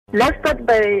Let's start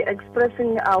by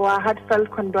expressing our heartfelt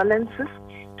condolences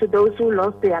to those who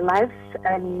lost their lives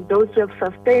and those who have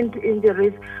sustained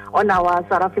injuries on our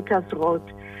South Africa's road.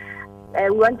 We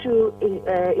want to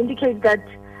indicate that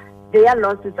their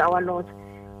loss is our loss.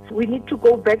 So we need to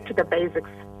go back to the basics.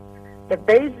 The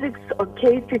basics of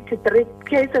K53,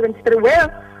 K73,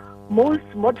 where most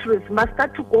motorists must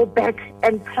start to go back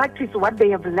and practice what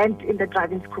they have learned in the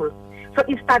driving school. So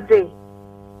it starts there.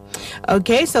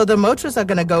 Okay, so the motorists are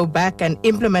going to go back and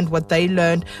implement what they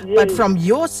learned. Yes. But from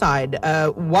your side,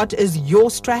 what is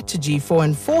your strategy for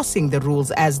enforcing the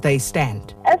rules as they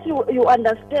stand? As you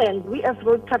understand, we as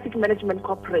Road Traffic Management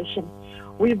Corporation,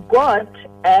 we've got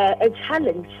a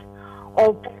challenge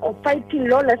of fighting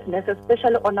lawlessness,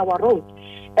 especially on our roads.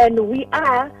 And we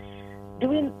are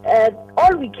doing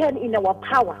all we can in our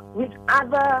power with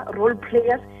other role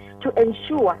players to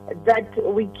ensure that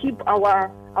we keep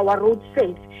our roads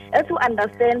safe. As you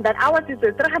understand that ours is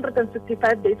a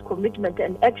 365 days commitment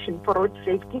and action for road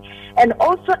safety, and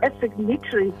also a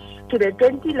signatory to the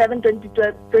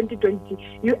 2011-2020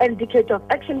 UN Decade of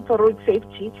Action for Road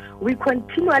Safety, we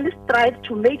continually strive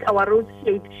to make our roads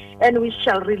safe, and we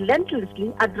shall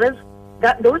relentlessly address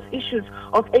those issues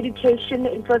of education,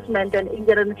 enforcement, and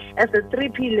engineering as the three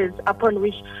pillars upon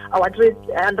which our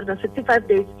 365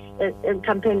 days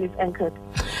campaign is anchored.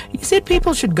 You said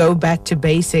people should go back to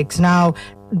basics. Now,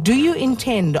 do you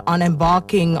intend on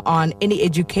embarking on any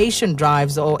education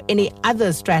drives or any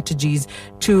other strategies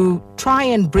to try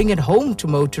and bring it home to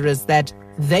motorists that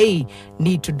they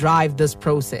need to drive this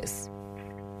process?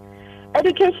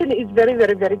 Education is very,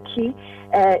 very, very key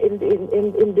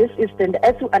in this instance.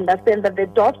 As you understand that the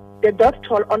death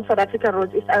toll on South Africa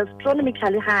roads is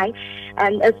astronomically high,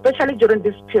 and especially during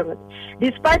this period.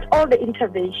 Despite all the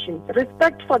interventions,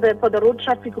 respect for the road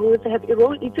traffic rules have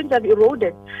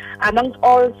eroded amongst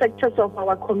all sectors of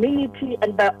our community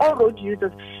and by all road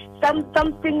users.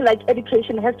 Something like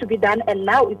education has to be done, and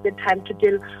now is the time to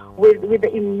deal with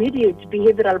the immediate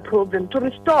behavioral problem to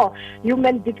restore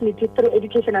human dignity through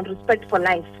education and respect for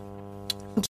life.